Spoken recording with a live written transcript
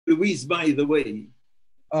Louise, by the way.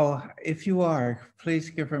 Oh, if you are, please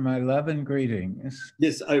give her my love and greetings.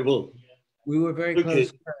 Yes, I will. We were very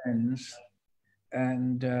close friends,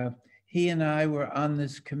 and he and I were on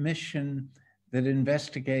this commission that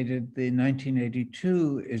investigated the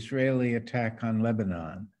 1982 Israeli attack on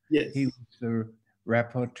Lebanon. Yes. He was the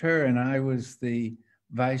rapporteur, and I was the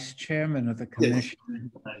vice chairman of the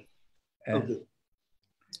commission. Yes.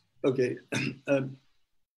 Okay.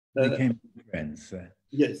 Became friends.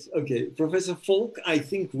 Yes, okay. Professor Falk, I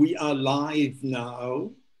think we are live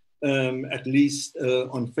now, at least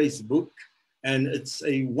on Facebook, and it's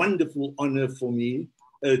a wonderful honor for me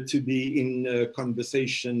to be in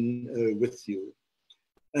conversation with you.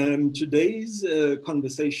 Today's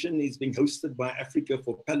conversation is being hosted by Africa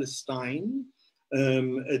for Palestine.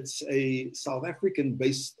 It's a South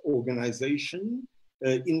African-based organization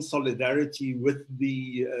in solidarity with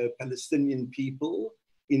the Palestinian people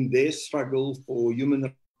in their struggle for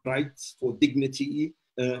human rights, for dignity,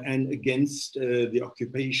 and against the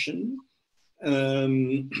occupation.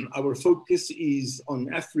 Our focus is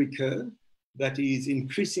on Africa, that is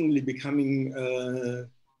increasingly becoming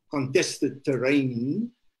contested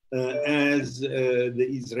terrain as the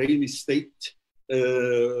Israeli state,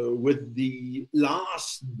 with the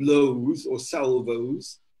last blows or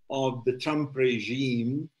salvos of the Trump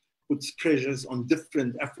regime, puts pressures on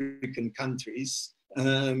different African countries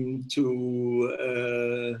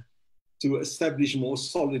to establish more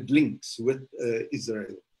solid links with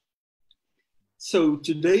Israel. So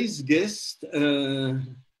today's guest, I've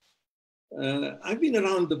been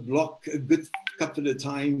around the block a good couple of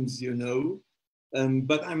times, you know,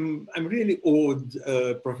 but I'm really awed,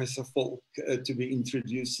 Professor Falk, to be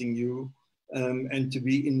introducing you and to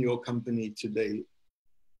be in your company today.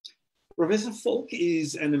 Professor Falk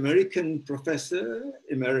is an American professor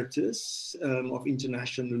emeritus of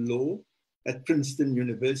international law at Princeton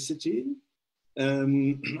University.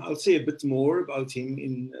 I'll say a bit more about him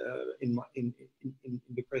in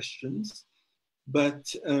the questions.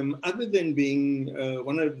 But other than being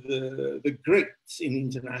one of the greats in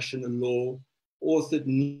international law, authored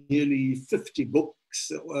nearly 50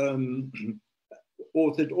 books,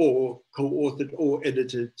 authored or co-authored or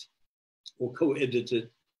edited or co-edited.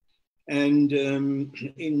 And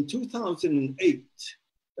in 2008,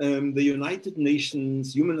 the United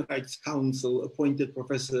Nations Human Rights Council appointed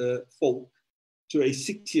Professor Falk to a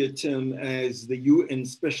 6-year term as the UN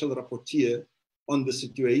Special Rapporteur on the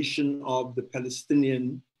situation of the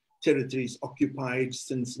Palestinian territories occupied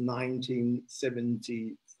since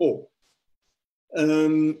 1974.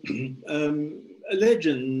 A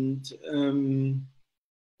legend,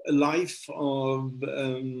 a life of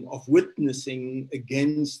witnessing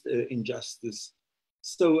against injustice.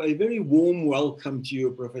 So a very warm welcome to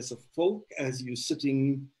you, Professor Falk, as you're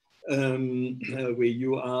sitting where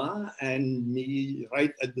you are, and me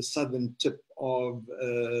right at the southern tip of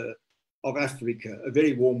Africa. A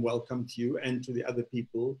very warm welcome to you and to the other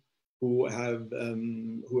people who have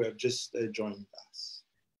just joined us.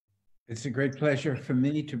 It's a great pleasure for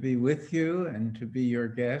me to be with you and to be your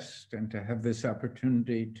guest and to have this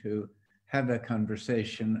opportunity to have a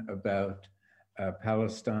conversation about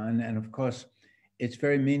Palestine. And of course, it's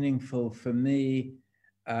very meaningful for me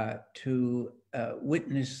to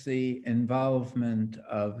witness the involvement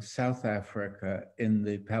of South Africa in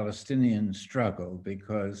the Palestinian struggle,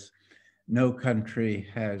 because no country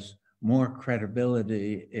has more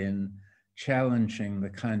credibility in challenging the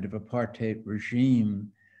kind of apartheid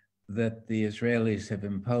regime that the Israelis have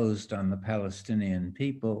imposed on the Palestinian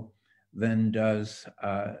people than does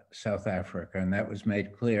South Africa. And that was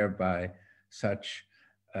made clear by such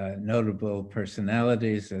notable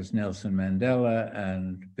personalities as Nelson Mandela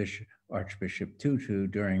and Archbishop Tutu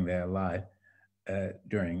during their life,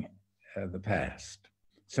 during the past.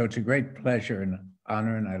 So it's a great pleasure and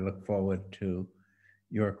honor, and I look forward to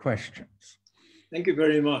your questions. Thank you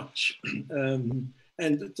very much.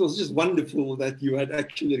 And it was just wonderful that you had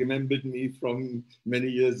actually remembered me from many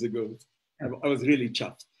years ago. I was really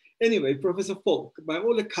chuffed. Anyway, Professor Falk, by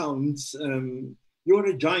all accounts, you're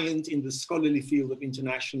a giant in the scholarly field of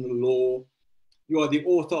international law. You are the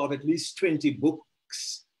author of at least 20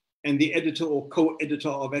 books and the editor or co-editor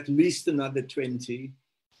of at least another 20,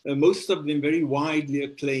 most of them very widely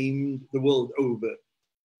acclaimed the world over.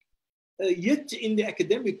 Yet in the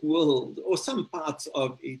academic world, or some parts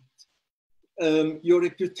of it, your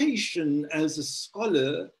reputation as a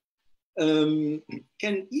scholar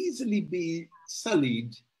can easily be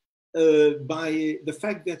sullied by the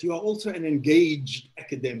fact that you are also an engaged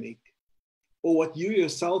academic, or what you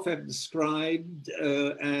yourself have described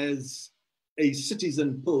as a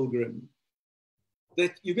citizen pilgrim.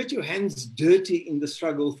 that you get your hands dirty in the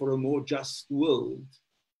struggle for a more just world.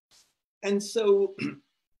 And so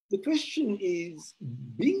the question is,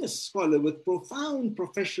 being a scholar with profound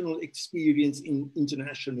professional experience in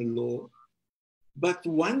international law, but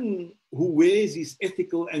one who wears his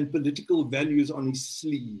ethical and political values on his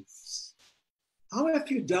sleeves, how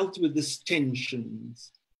have you dealt with these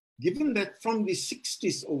tensions, given that from the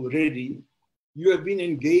 60s already, you have been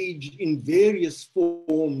engaged in various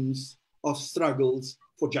forms of struggles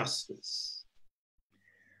for justice?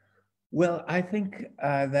 Well, I think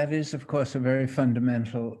that is, of course, a very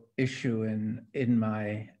fundamental issue in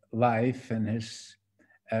my life, and has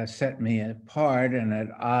set me apart and at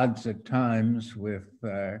odds at times with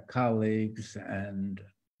colleagues and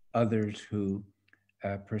others who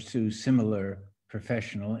pursue similar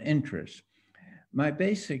professional interests. My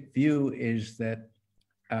basic view is that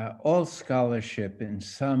all scholarship in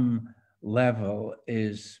some level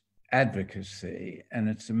is advocacy, and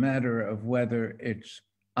it's a matter of whether it's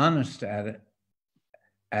honest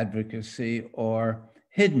advocacy or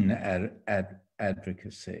hidden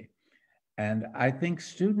advocacy. And I think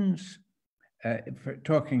students,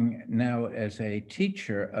 talking now as a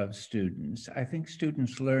teacher of students, I think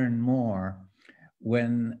students learn more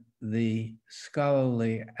when the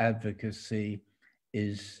scholarly advocacy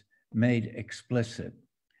is made explicit,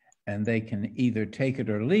 and they can either take it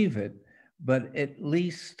or leave it, but at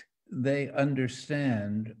least they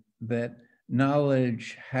understand that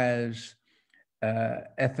knowledge has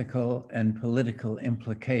ethical and political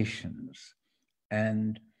implications.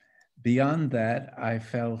 And beyond that, I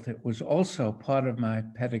felt it was also part of my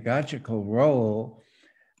pedagogical role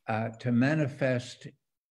to manifest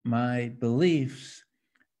my beliefs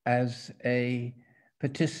as a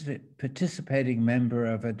participating member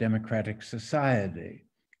of a democratic society,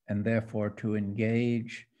 and therefore to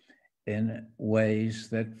engage in ways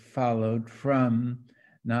that followed from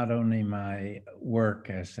not only my work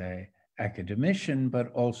as an academician,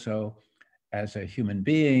 but also as a human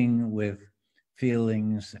being with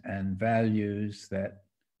feelings and values that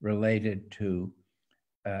related to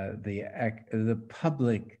the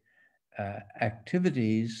public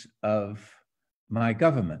activities of my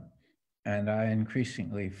government. And I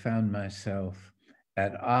increasingly found myself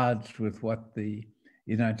at odds with what the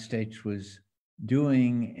United States was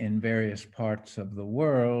doing in various parts of the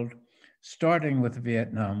world, starting with the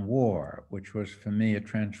Vietnam War, which was for me a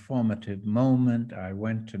transformative moment. I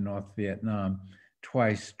went to North Vietnam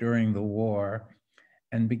twice during the war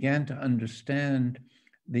and began to understand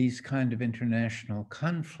these kind of international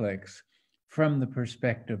conflicts from the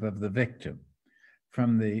perspective of the victim,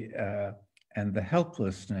 from the and the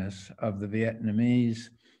helplessness of the Vietnamese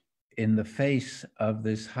in the face of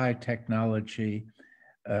this high technology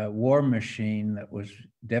war machine that was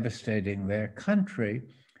devastating their country.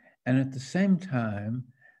 And at the same time,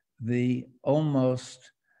 the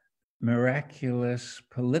almost miraculous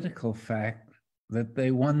political fact that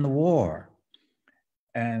they won the war.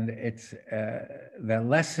 And it's the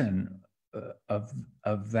lesson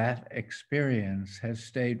of that experience has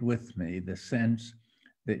stayed with me, the sense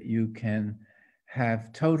that you can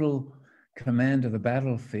have total command of the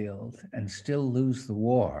battlefield and still lose the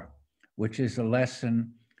war, which is a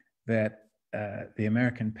lesson that the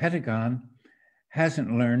American Pentagon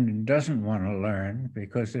hasn't learned and doesn't want to learn,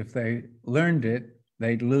 because if they learned it,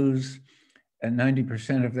 they'd lose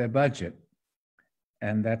 90% of their budget.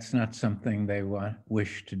 And that's not something they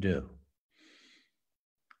wish to do.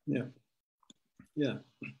 Yeah, yeah.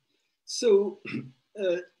 So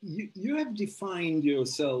you have defined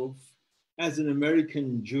yourself as an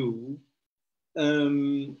American Jew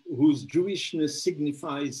whose Jewishness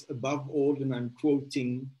signifies above all, and I'm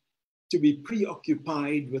quoting, to be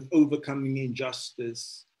preoccupied with overcoming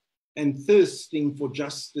injustice and thirsting for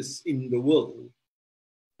justice in the world.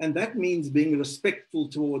 And that means being respectful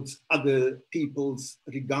towards other peoples,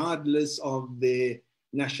 regardless of their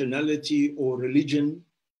nationality or religion,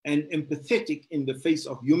 and empathetic in the face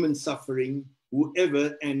of human suffering,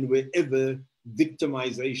 whoever and wherever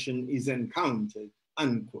victimization is encountered,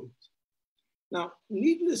 unquote. Now,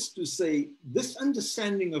 needless to say, this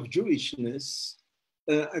understanding of Jewishness,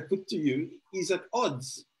 I put to you, is at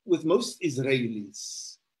odds with most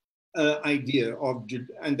Israelis' idea of,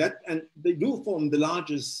 and they do form the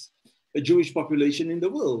largest Jewish population in the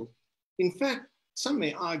world. In fact, some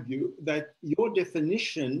may argue that your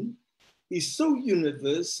definition is so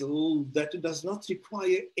universal that it does not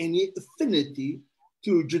require any affinity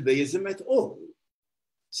to Judaism at all.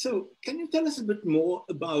 So can you tell us a bit more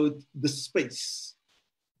about the space,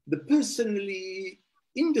 the personally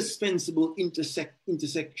indispensable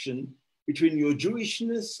intersection between your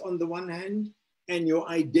Jewishness on the one hand and your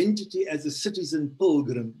identity as a citizen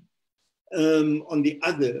pilgrim on the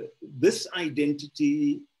other, this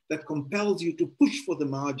identity that compels you to push for the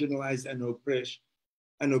marginalized and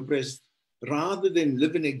oppressed, rather than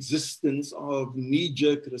live an existence of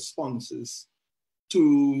knee-jerk responses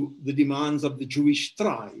to the demands of the Jewish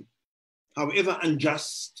tribe, however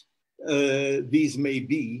unjust these may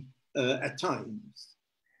be at times.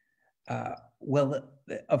 Well,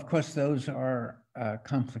 of course, those are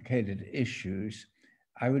complicated issues.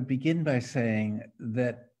 I would begin by saying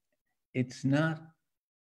that it's not,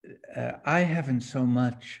 I haven't so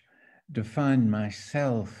much defined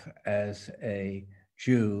myself as a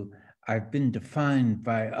Jew. I've been defined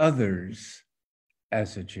by others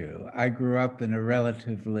as a Jew. I grew up in a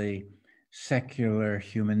relatively secular,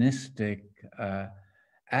 humanistic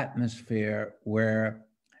atmosphere where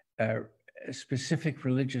a specific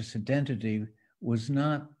religious identity was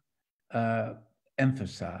not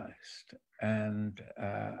emphasized. And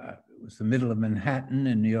it was the middle of Manhattan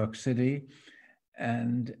in New York City.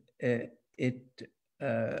 And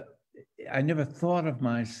I never thought of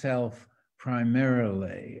myself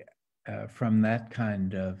primarily from that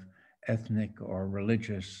kind of ethnic or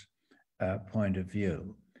religious point of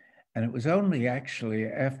view. And it was only actually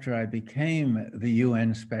after I became the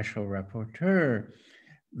UN Special Rapporteur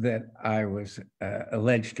that I was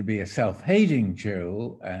alleged to be a self-hating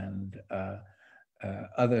Jew, and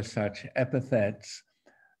other such epithets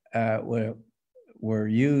were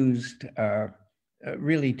used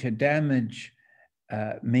really to damage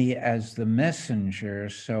me as the messenger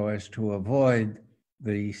so as to avoid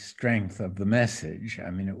the strength of the message. I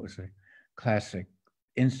mean, it was a classic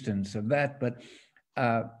instance of that, but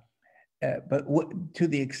to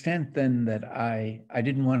the extent then that I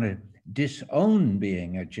didn't want to disown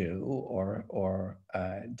being a Jew or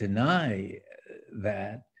deny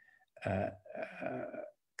that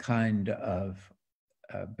kind of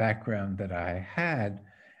background that I had,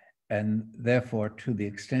 and therefore to the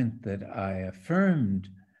extent that I affirmed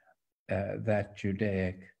that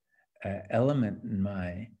Judaic element in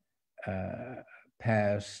my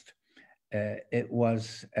past, it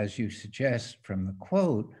was, as you suggest from the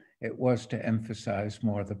quote, it was to emphasize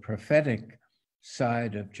more the prophetic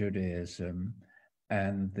side of Judaism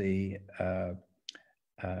and the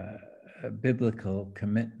biblical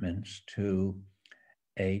commitments to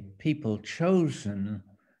a people chosen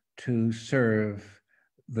to serve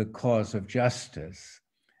the cause of justice,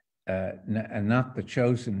 and not the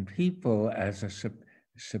chosen people as a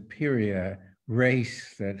superior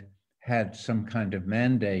race that had some kind of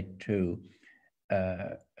mandate to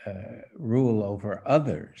rule over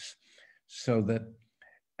others. So that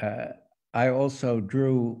I also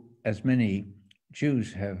drew, as many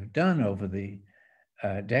Jews have done over the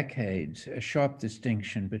decades, a sharp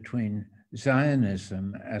distinction between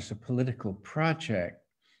Zionism as a political project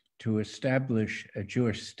to establish a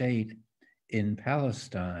Jewish state in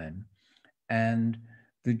Palestine and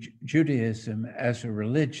the Judaism as a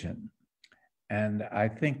religion. And I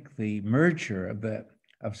think the merger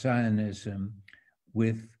of Zionism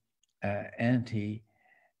with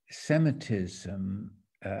anti-Semitism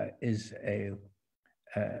is a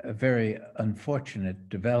very unfortunate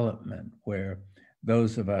development, where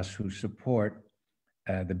those of us who support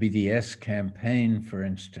the BDS campaign, for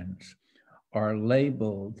instance, are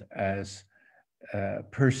labeled as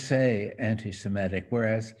per se anti-Semitic,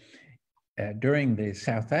 whereas during the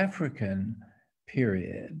South African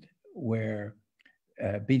period, where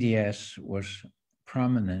BDS was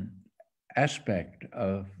prominent aspect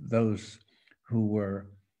of those who were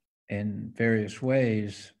in various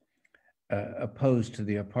ways opposed to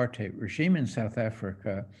the apartheid regime in South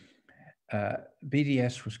Africa,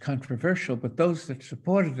 BDS was controversial, but those that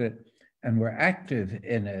supported it and were active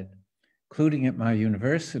in it, including at my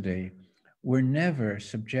university, were never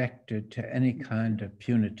subjected to any kind of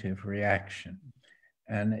punitive reaction.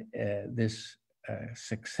 And this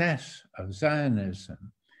success of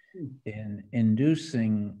Zionism in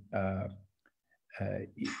inducing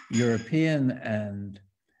European and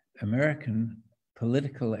American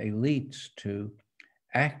political elites to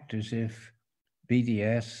act as if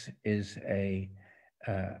BDS is a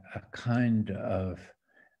kind of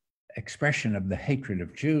expression of the hatred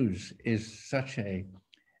of Jews is such a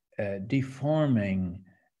deforming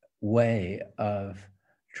way of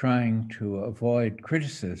trying to avoid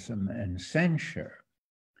criticism and censure,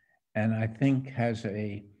 and I think has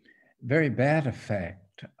a very bad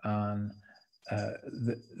effect on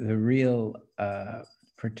the real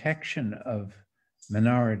protection of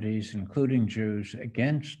minorities, including Jews,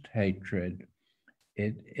 against hatred.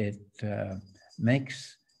 It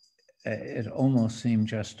makes it almost seem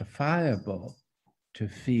justifiable to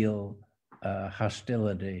feel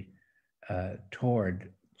hostility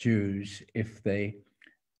toward Jews if they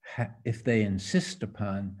insist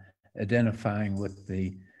upon identifying with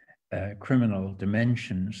the criminal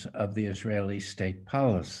dimensions of the Israeli state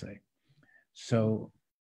policy. So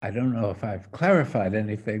I don't know if I've clarified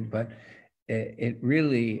anything, but it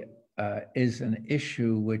really is an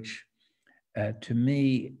issue which, to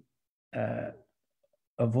me,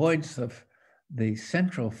 avoids the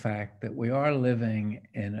central fact that we are living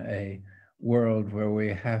in a world where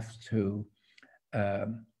we have to,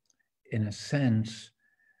 in a sense,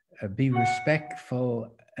 be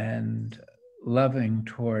respectful and loving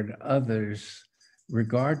toward others,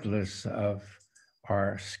 regardless of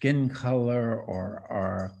our skin color or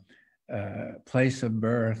our place of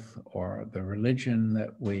birth or the religion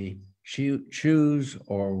that we choose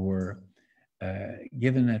or were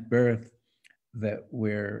given at birth, that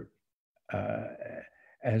we're,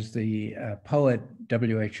 as the poet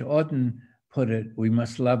W.H. Auden put it, we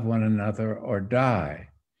must love one another or die.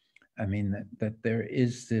 I mean, that there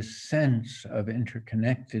is this sense of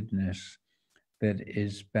interconnectedness that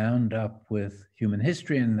is bound up with human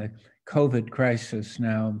history, and the COVID crisis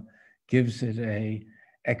now gives it a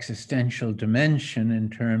existential dimension in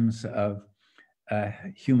terms of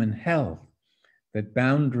human health, that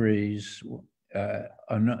boundaries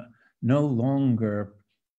are no longer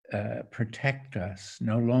protect us,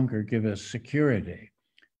 no longer give us security.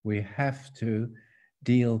 We have to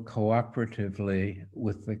deal cooperatively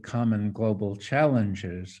with the common global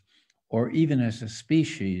challenges, or even as a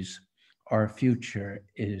species, our future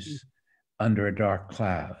is under a dark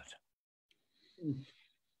cloud.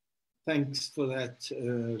 Thanks for that,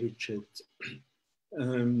 Richard.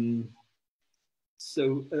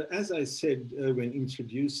 As I said when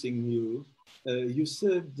introducing you, you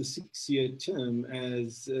served the 6-year term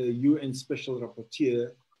as UN Special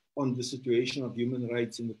Rapporteur on the situation of human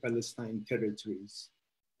rights in the Palestine territories.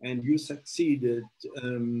 And you succeeded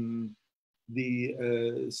the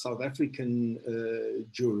South African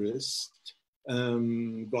jurist,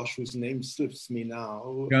 whose name slips me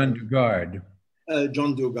now. John Dugard.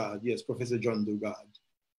 John Dugard, yes, Professor John Dugard.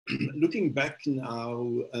 Looking back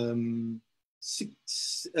now,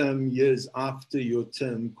 6 years after your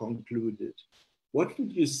term concluded, what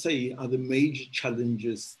would you say are the major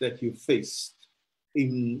challenges that you faced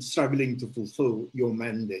in struggling to fulfill your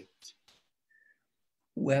mandate?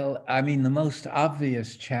 Well, I mean, the most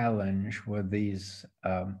obvious challenge were these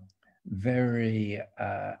very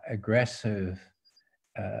aggressive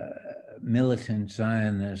militant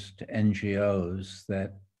Zionist NGOs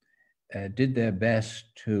that did their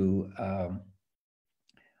best to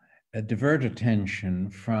divert attention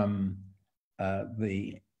from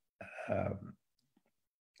the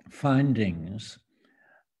findings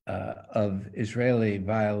of Israeli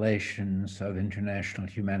violations of international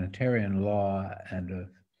humanitarian law and of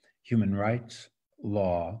human rights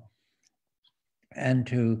law, and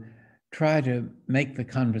to try to make the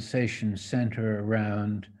conversation center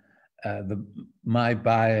around my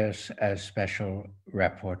bias as special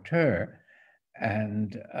rapporteur.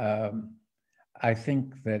 And I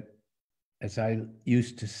think that, as I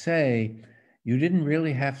used to say, you didn't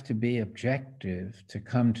really have to be objective to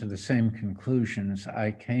come to the same conclusions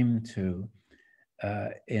I came to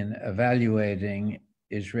in evaluating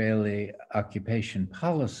Israeli occupation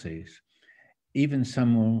policies. Even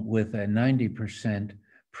someone with a 90%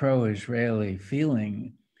 pro-Israeli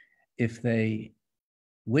feeling, if they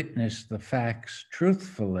witnessed the facts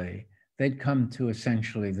truthfully, they'd come to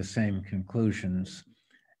essentially the same conclusions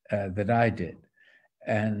that I did.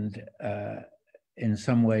 And in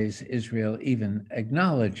some ways, Israel even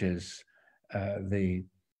acknowledges the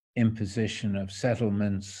imposition of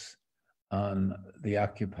settlements on the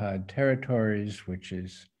occupied territories, which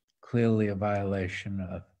is clearly a violation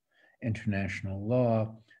of international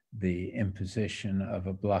law, the imposition of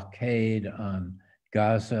a blockade on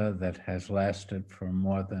Gaza that has lasted for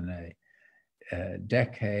more than a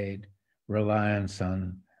decade, reliance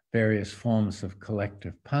on various forms of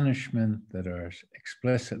collective punishment that are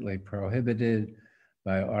explicitly prohibited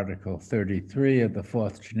by Article 33 of the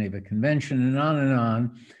Fourth Geneva Convention, and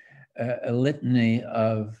on, a litany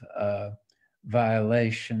of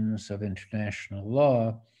violations of international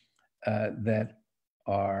law that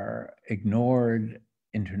are ignored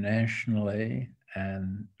internationally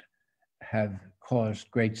and have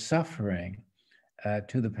caused great suffering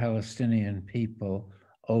to the Palestinian people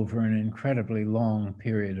over an incredibly long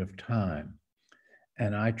period of time.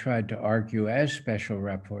 And I tried to argue as special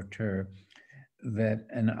rapporteur that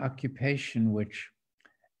an occupation which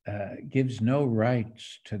gives no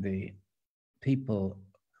rights to the people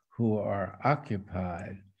who are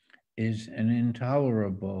occupied is an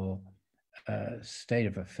intolerable state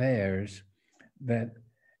of affairs that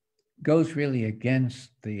goes really against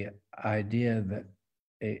the idea that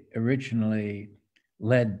it originally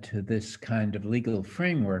led to this kind of legal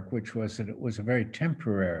framework, which was that it was a very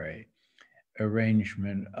temporary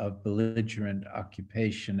arrangement of belligerent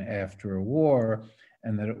occupation after a war,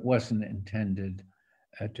 and that it wasn't intended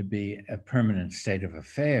to be a permanent state of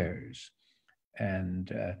affairs.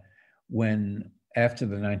 And when, after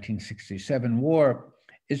the 1967 war,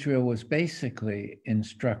 Israel was basically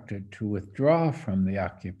instructed to withdraw from the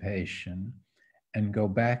occupation and go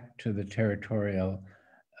back to the territorial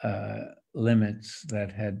limits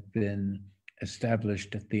that had been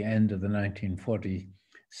established at the end of the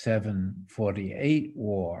 1947-48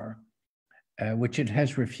 war, which it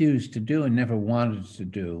has refused to do and never wanted to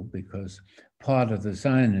do, because part of the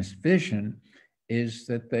Zionist vision is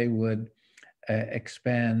that they would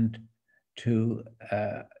expand to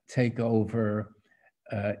take over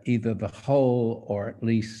either the whole or at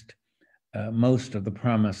least most of the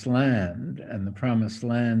Promised Land. And the Promised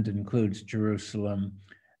Land includes Jerusalem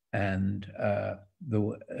and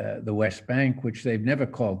the West Bank, which they've never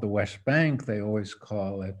called the West Bank. They always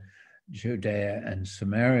call it Judea and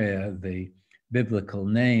Samaria, the biblical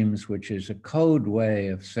names, which is a code way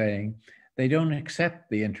of saying they don't accept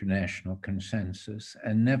the international consensus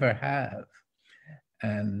and never have.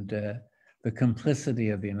 And the complicity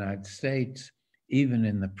of the United States, even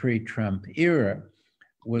in the pre-Trump era,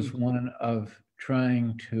 was one of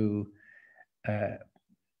trying to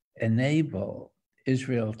enable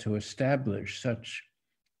Israel to establish such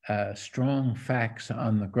strong facts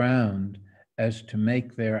on the ground as to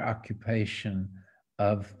make their occupation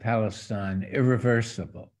of Palestine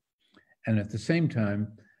irreversible, and at the same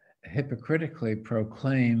time hypocritically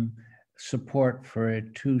proclaim support for a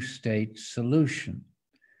two-state solution.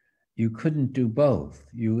 You couldn't do both.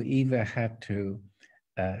 You either had to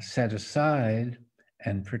set aside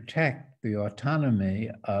and protect the autonomy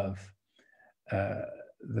of the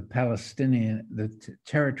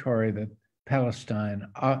territory that Palestine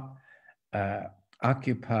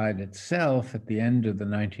occupied itself at the end of the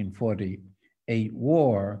 1948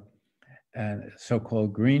 war,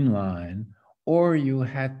 so-called Green Line, or you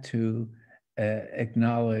had to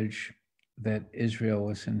acknowledge that Israel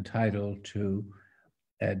was entitled to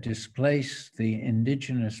displace the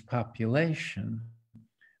indigenous population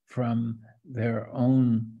from their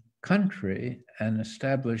own country and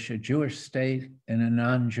establish a Jewish state in a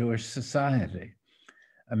non-Jewish society.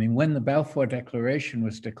 I mean, when the Balfour Declaration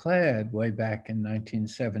was declared way back in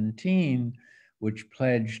 1917, which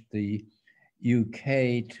pledged the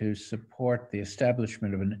UK to support the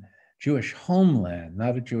establishment of a Jewish homeland,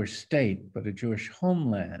 not a Jewish state, but a Jewish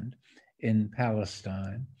homeland in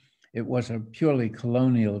Palestine, it was a purely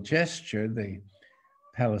colonial gesture. The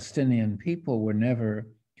Palestinian people were never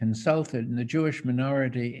consulted, and the Jewish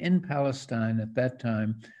minority in Palestine at that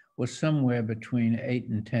time was somewhere between 8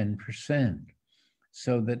 and 10%.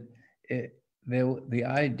 So that the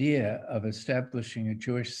idea of establishing a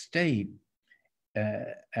Jewish state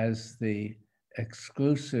as the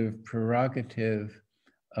exclusive prerogative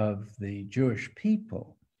of the Jewish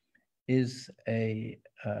people is a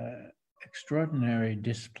extraordinary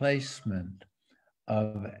displacement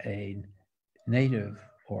of a native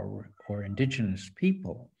or indigenous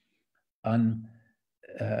people on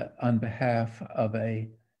behalf of a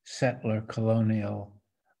settler colonial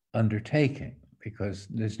undertaking, because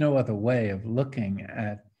there's no other way of looking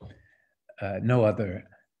at, no other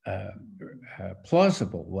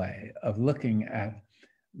plausible way of looking at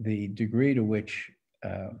the degree to which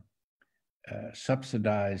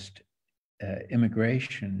subsidized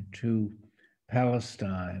immigration to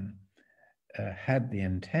Palestine had the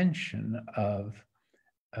intention of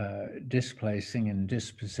displacing and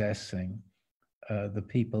dispossessing the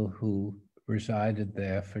people who resided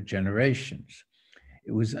there for generations.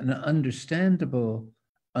 It was an understandable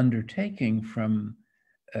undertaking from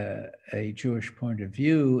a Jewish point of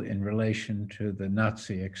view in relation to the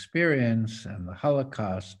Nazi experience and the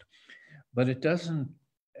Holocaust, but it doesn't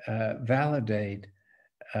validate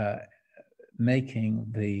making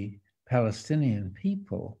the Palestinian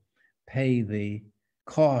people pay the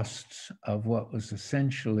costs of what was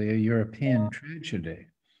essentially a European tragedy.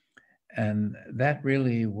 And that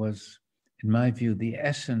really was, in my view, the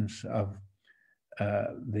essence of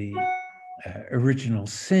the original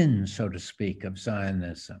sin, so to speak, of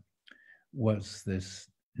Zionism, was this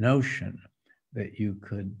notion that you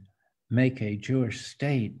could make a Jewish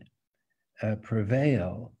state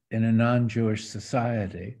prevail in a non-Jewish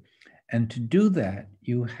society. And to do that,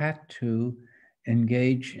 you had to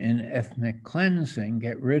engage in ethnic cleansing,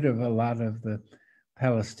 get rid of a lot of the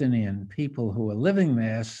Palestinian people who were living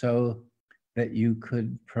there so that you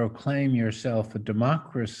could proclaim yourself a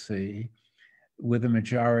democracy with a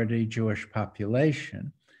majority Jewish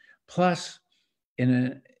population. Plus, in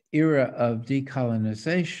an era of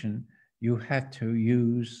decolonization, you had to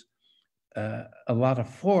use a lot of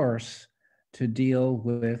force to deal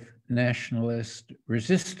with nationalist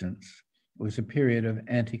resistance. It was a period of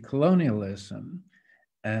anti-colonialism,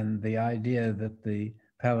 and the idea that the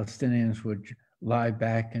Palestinians would lie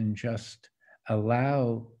back and just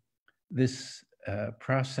allow this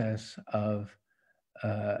process of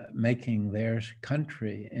making their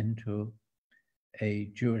country into a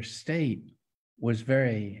Jewish state was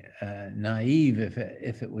very naive,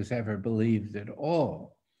 if it was ever believed at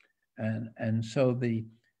all. And so the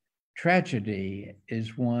tragedy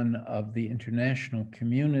is one of the international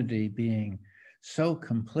community being so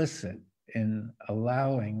complicit in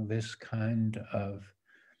allowing this kind of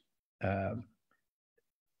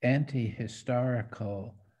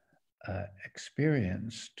anti-historical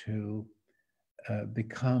experience to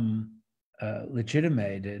become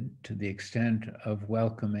legitimated to the extent of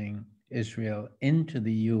welcoming Israel into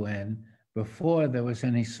the UN before there was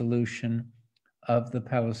any solution of the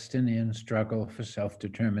Palestinian struggle for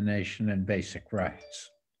self-determination and basic rights.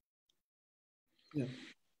 Yeah.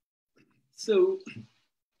 So,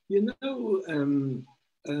 you know,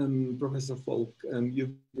 Professor Falk,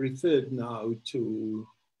 you've referred now to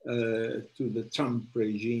the Trump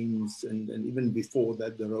regimes and even before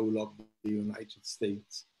that, the role of the United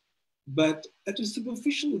States. But at a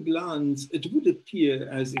superficial glance, it would appear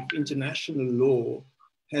as if international law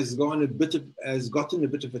has gotten a bit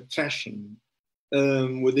of a trashing,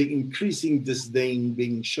 with the increasing disdain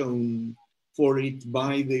being shown for it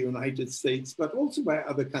by the United States, but also by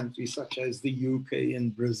other countries such as the UK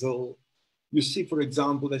and Brazil. You see, for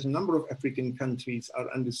example, that a number of African countries are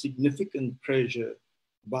under significant pressure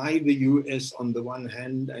by the US on the one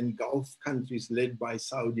hand and Gulf countries led by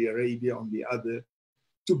Saudi Arabia on the other,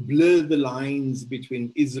 to blur the lines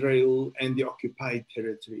between Israel and the occupied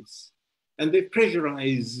territories. And they are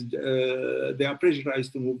pressurized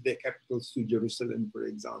to move their capitals to Jerusalem, for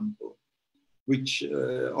example, which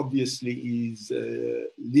obviously is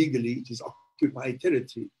legally, it is occupied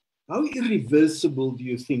territory. How irreversible do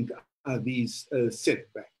you think are these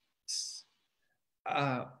setbacks?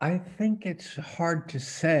 I think it's hard to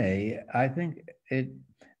say. I think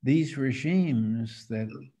these regimes that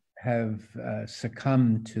have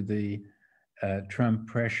succumbed to the Trump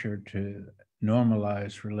pressure to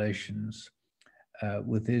normalize relations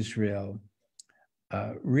with Israel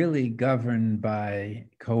really governed by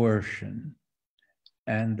coercion.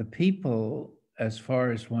 And the people, as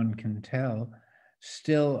far as one can tell,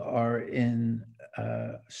 still are in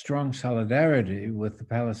strong solidarity with the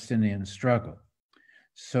Palestinian struggle.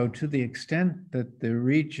 So to the extent that the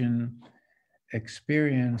region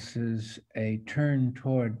experiences a turn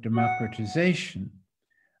toward democratization,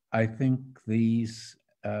 I think these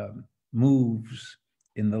moves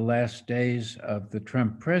in the last days of the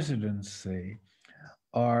Trump presidency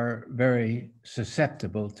are very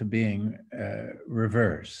susceptible to being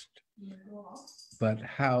reversed. But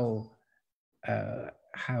how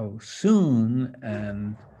soon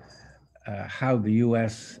and how the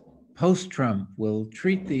US post-Trump will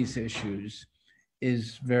treat these issues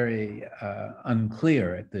is very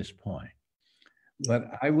unclear at this point.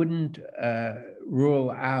 But I wouldn't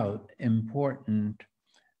rule out important,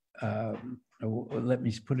 let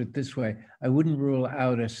me put it this way, I wouldn't rule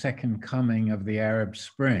out a second coming of the Arab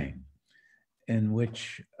Spring, in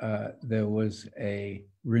which there was a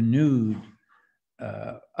renewed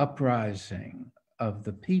uprising of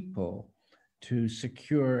the people to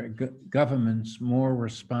secure governments more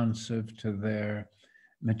responsive to their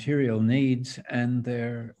material needs and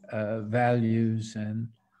their values and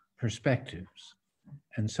perspectives.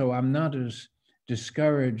 And so I'm not as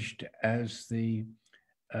discouraged as the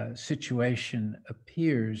situation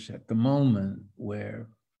appears at the moment, where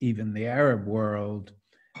even the Arab world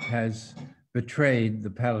has betrayed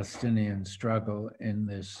the Palestinian struggle in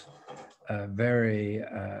this very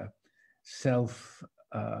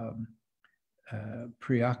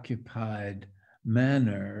preoccupied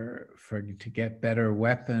manner to get better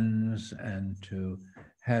weapons and to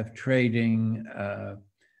have trading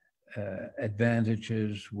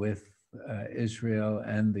advantages with Israel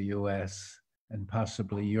and the US and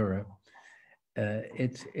possibly Europe.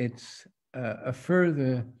 It's a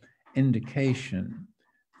further indication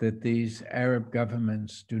that these Arab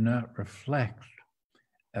governments do not reflect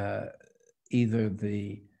either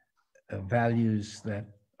the values that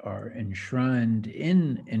are enshrined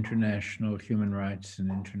in international human rights and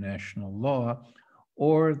international law,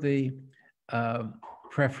 or the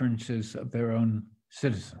preferences of their own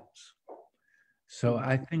citizens. So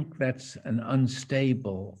I think that's an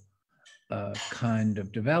unstable kind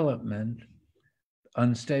of development.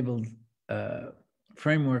 Unstable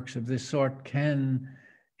frameworks of this sort can,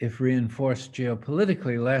 if reinforced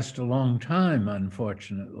geopolitically, last a long time,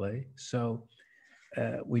 unfortunately. So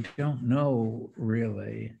we don't know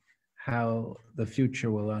really how the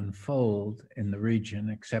future will unfold in the region,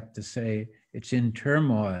 except to say it's in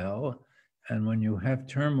turmoil. And when you have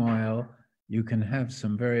turmoil, you can have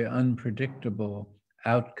some very unpredictable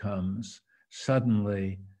outcomes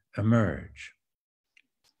suddenly emerge.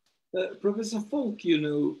 Professor Falk,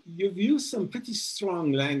 you've used some pretty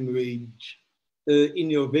strong language in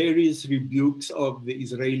your various rebukes of the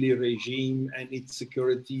Israeli regime and its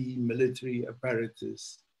security military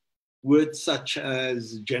apparatus. Words such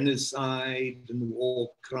as genocide and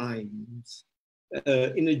war crimes.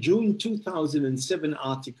 In a June 2007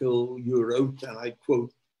 article, you wrote, and I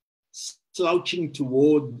quote, "slouching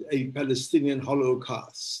toward a Palestinian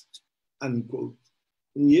Holocaust," unquote.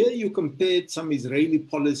 And here you compared some Israeli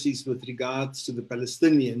policies with regards to the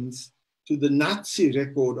Palestinians to the Nazi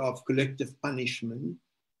record of collective punishment,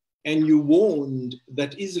 and you warned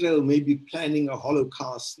that Israel may be planning a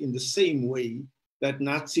Holocaust in the same way that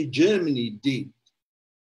Nazi Germany did.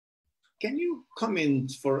 Can you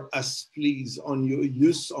comment for us, please, on your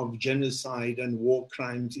use of genocide and war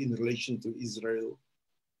crimes in relation to Israel?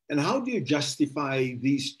 And how do you justify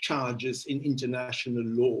these charges in international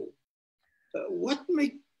law? What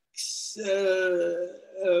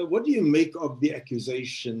do you make of the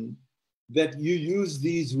accusation that you use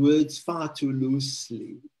these words far too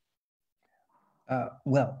loosely?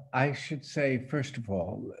 Well, I should say, first of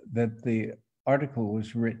all, that the article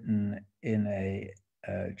was written in a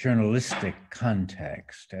journalistic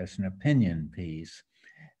context as an opinion piece,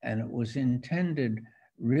 and it was intended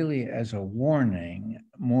really as a warning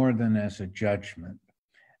more than as a judgment.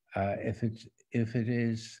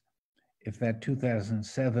 If that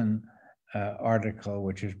 2007 article,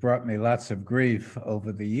 which has brought me lots of grief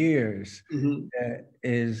over the years,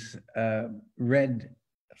 is read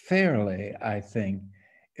fairly, I think,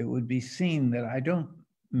 it would be seen that I don't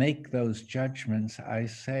make those judgments. I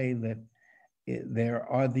say that there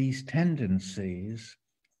are these tendencies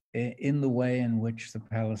in the way in which the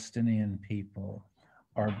Palestinian people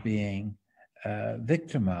are being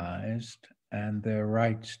victimized and their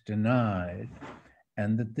rights denied,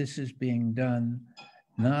 and that this is being done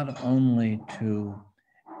not only to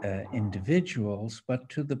individuals, but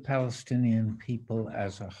to the Palestinian people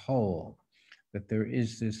as a whole, that there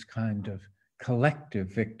is this kind of collective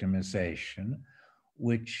victimization,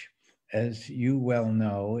 which, as you well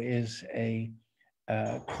know, is a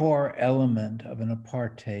core element of an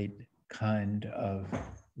apartheid kind of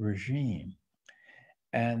regime.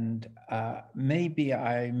 And maybe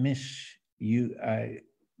I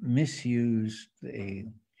misused the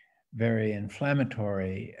very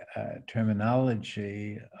inflammatory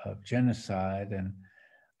terminology of genocide, and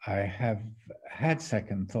I have had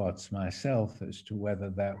second thoughts myself as to whether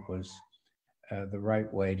that was the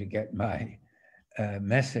right way to get my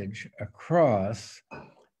message across,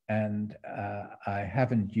 and I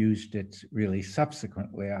haven't used it really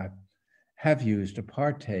subsequently. I have used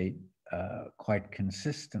apartheid quite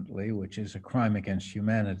consistently, which is a crime against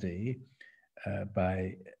humanity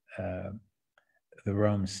by the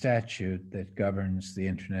Rome Statute that governs the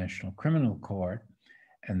International Criminal Court,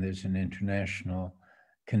 and there's an international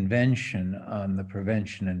convention on the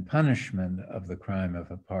prevention and punishment of the crime of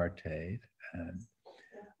apartheid. And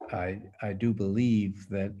I do believe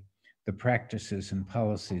that the practices and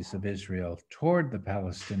policies of Israel toward the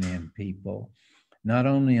Palestinian people, not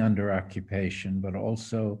only under occupation, but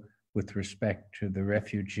also with respect to the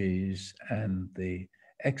refugees and the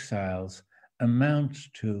exiles, amounts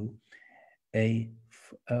to a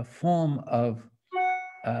form of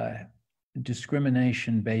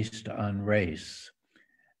discrimination based on race,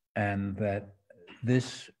 and that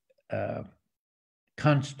this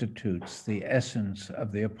constitutes the essence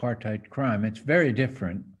of the apartheid crime. It's very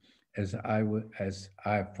different, as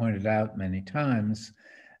I've pointed out many times,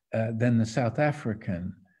 than the South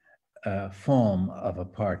African form of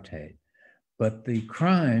apartheid. But the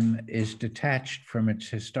crime is detached from its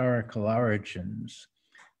historical origins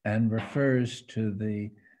and refers to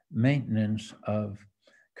the maintenance of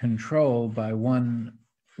control by one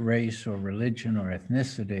race or religion or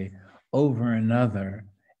ethnicity over another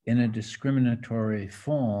in a discriminatory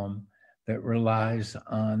form that relies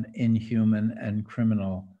on inhuman and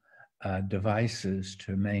criminal devices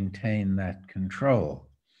to maintain that control.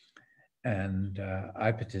 And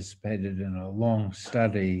I participated in a long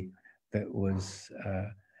study that was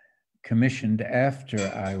commissioned after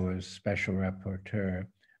I was Special Rapporteur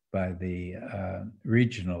by the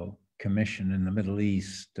regional commission in the Middle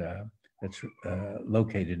East that's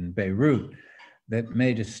located in Beirut, that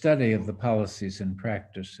made a study of the policies and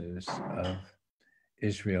practices of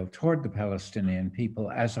Israel toward the Palestinian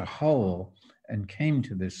people as a whole, and came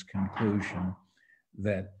to this conclusion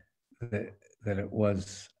that it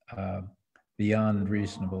was beyond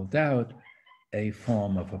reasonable doubt a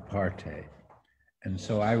form of apartheid. And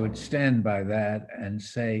so I would stand by that and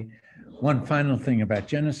say one final thing about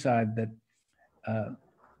genocide, that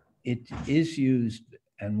it is used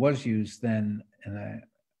and was used then in a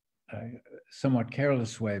somewhat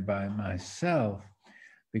careless way by myself,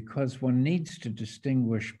 because one needs to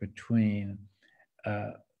distinguish between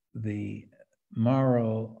the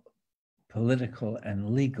moral, political,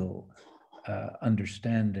 and legal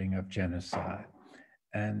understanding of genocide.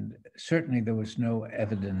 And certainly there was no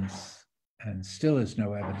evidence, and still is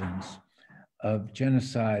no evidence, of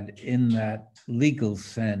genocide in that legal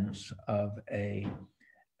sense of a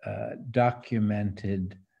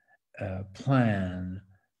documented plan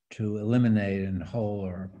to eliminate in whole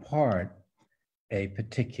or part a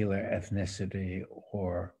particular ethnicity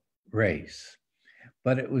or race.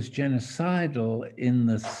 But it was genocidal in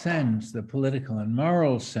the sense, the political and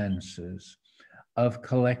moral senses, of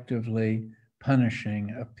collectively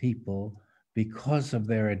punishing a people because of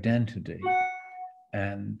their identity,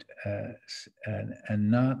 and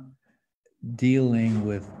not dealing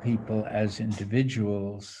with people as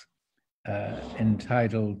individuals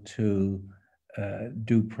entitled to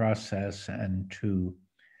due process and to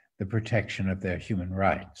the protection of their human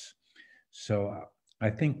rights. So I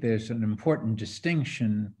think there's an important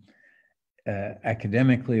distinction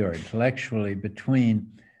academically or intellectually between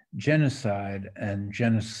genocide and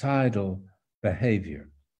genocidal behavior.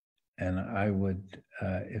 And I would,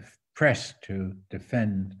 if pressed to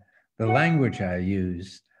defend the language I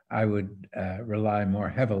use, I would rely more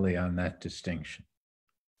heavily on that distinction.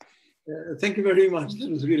 Thank you very much. That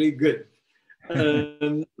was really good.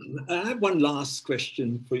 I have one last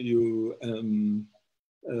question for you,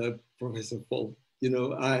 Professor Falk. You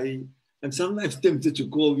know, I'm sometimes tempted to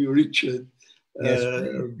call you Richard, yes,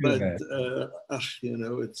 but you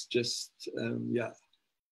know, it's just yeah.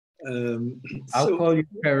 I'll call you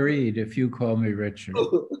Farid if you call me Richard.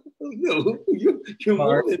 Oh, no, you're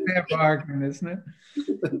more than fair bargain, isn't it?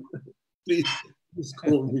 Please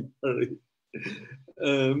call me Farid.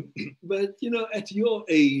 But you know, at your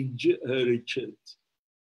age, Richard,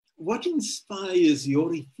 what inspires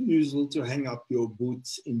your refusal to hang up your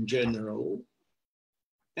boots in general?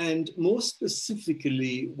 And more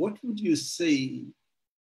specifically, what would you say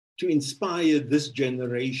to inspire this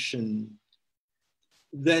generation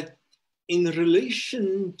that in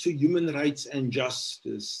relation to human rights and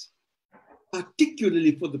justice,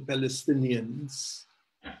 particularly for the Palestinians,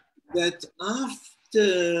 that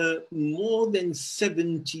after more than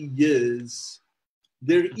 70 years,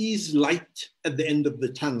 there is light at the end of the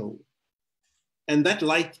tunnel, and that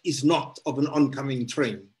light is not of an oncoming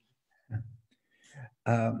train?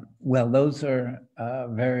 Well, those are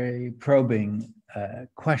very probing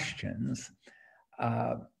questions.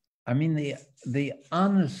 I mean, the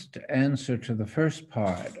honest answer to the first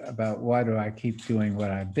part about why do I keep doing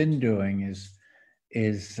what I've been doing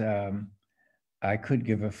is I could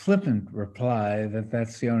give a flippant reply that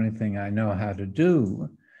that's the only thing I know how to do.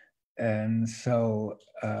 And so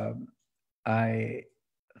I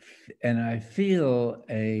feel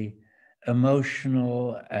a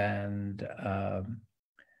emotional and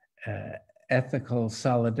ethical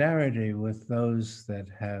solidarity with those that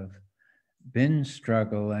have been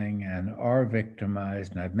struggling and are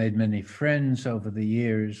victimized. And I've made many friends over the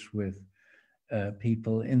years with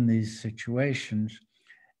people in these situations.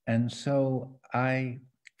 And so I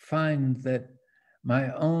find that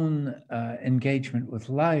my own engagement with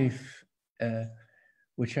life,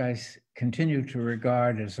 which I continue to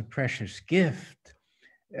regard as a precious gift,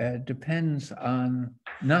 depends on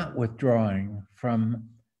not withdrawing from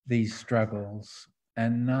these struggles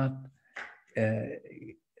and not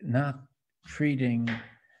treating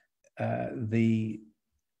the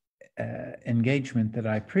engagement that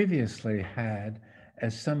I previously had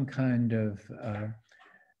as some kind of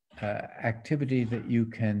activity that you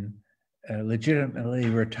can legitimately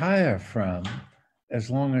retire from, as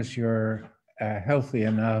long as you're healthy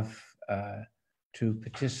enough to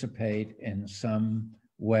participate in some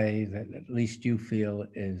way that at least you feel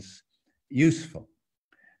is useful.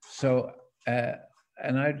 So,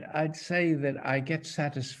 and I'd say that I get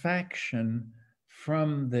satisfaction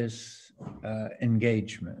from this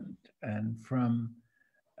engagement and from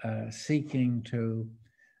seeking to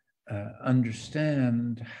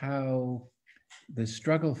understand how the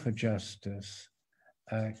struggle for justice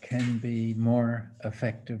can be more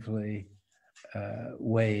effectively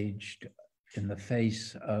waged in the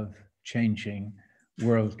face of changing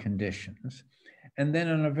world conditions. And then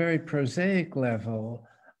on a very prosaic level,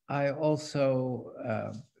 I also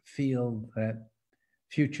feel that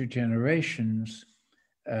future generations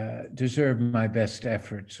deserve my best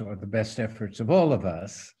efforts, or the best efforts of all of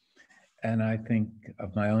us. And I think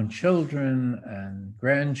of my own children and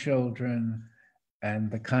grandchildren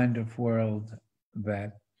and the kind of world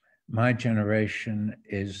that my generation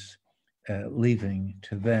is leaving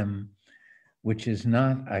to them, which is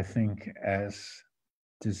not, I think, as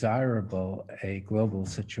desirable a global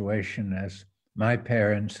situation as my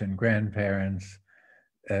parents and grandparents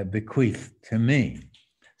bequeathed to me.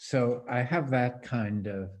 So I have that kind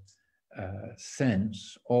of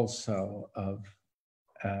sense also of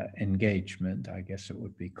engagement, I guess it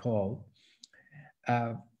would be called.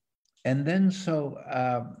 And then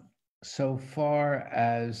so far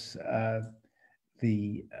as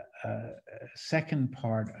the second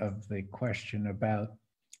part of the question about,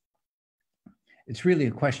 it's really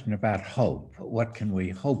a question about hope. What can we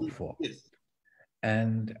hope for? Yes.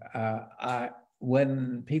 And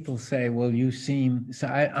when people say, well, you seem, so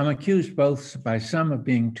I'm accused both by some of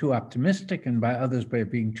being too optimistic and by others by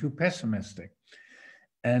being too pessimistic.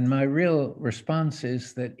 And my real response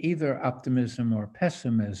is that either optimism or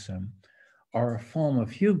pessimism are a form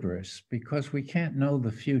of hubris, because we can't know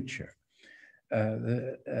the future.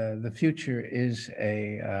 The future is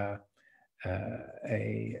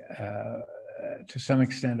to some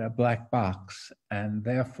extent, a black box, and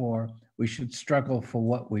therefore we should struggle for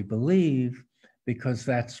what we believe, because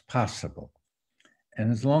that's possible.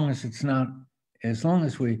 And as long as it's not, as long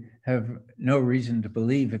as we have no reason to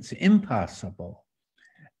believe it's impossible,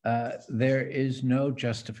 there is no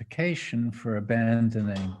justification for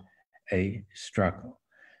abandoning a struggle.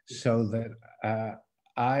 So that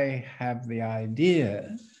I have the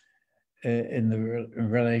idea in the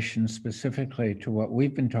relation specifically to what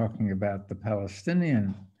we've been talking about, the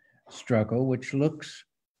Palestinian struggle, which looks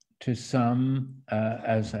to some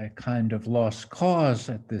as a kind of lost cause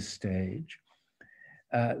at this stage,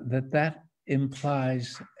 that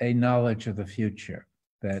implies a knowledge of the future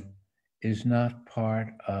that is not part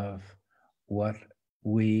of what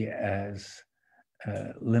we as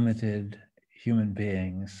limited human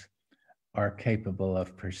beings are capable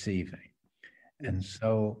of perceiving. And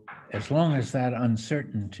so as long as that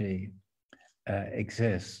uncertainty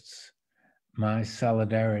exists, my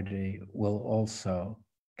solidarity will also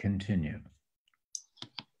continue.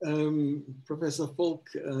 Professor Falk,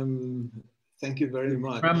 thank you very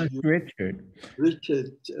much. Richard.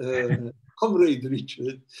 Richard, Comrade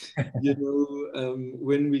Richard, you know,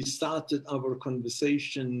 when we started our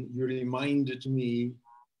conversation, you reminded me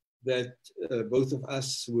that both of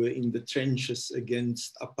us were in the trenches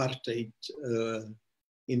against apartheid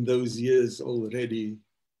in those years already.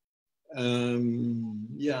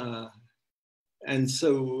 Yeah, and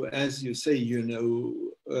so as you say, you know,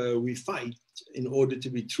 we fight in order to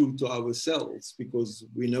be true to ourselves, because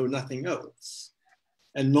we know nothing else,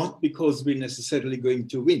 and not because we're necessarily going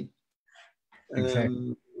to win.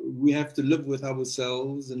 Exactly. We have to live with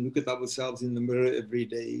ourselves and look at ourselves in the mirror every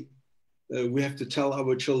day. We have to tell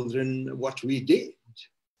our children what we did,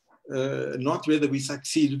 not whether we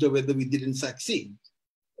succeeded or whether we didn't succeed.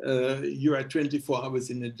 You are 24 hours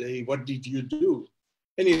in a day. What did you do?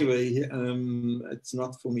 Anyway, it's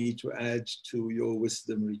not for me to add to your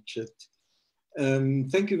wisdom, Richard.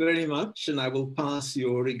 Thank you very much. And I will pass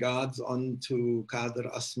your regards on to Kader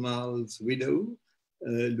Asmal's widow,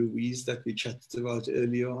 Louise, that we chatted about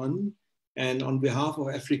earlier on. And on behalf of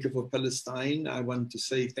Africa for Palestine, I want to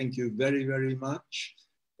say thank you very, very much.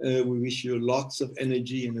 We wish you lots of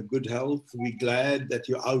energy and a good health. We're glad that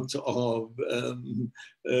you're out of,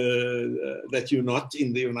 that you're not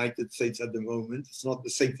in the United States at the moment. It's not the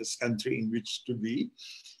safest country in which to be.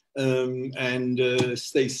 And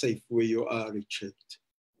stay safe where you are, Richard.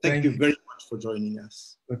 Thank you very much for joining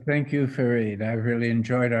us. Well, thank you, Fareed. I really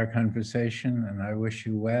enjoyed our conversation, and I wish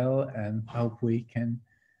you well and hope we can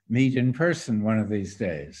meet in person one of these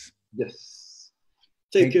days. Yes.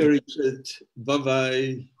 Take care, Richard.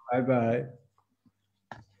 Bye-bye. Bye-bye.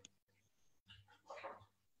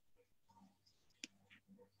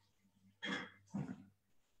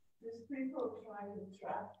 There's people trying to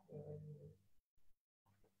trap me.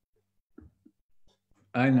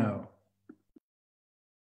 I know.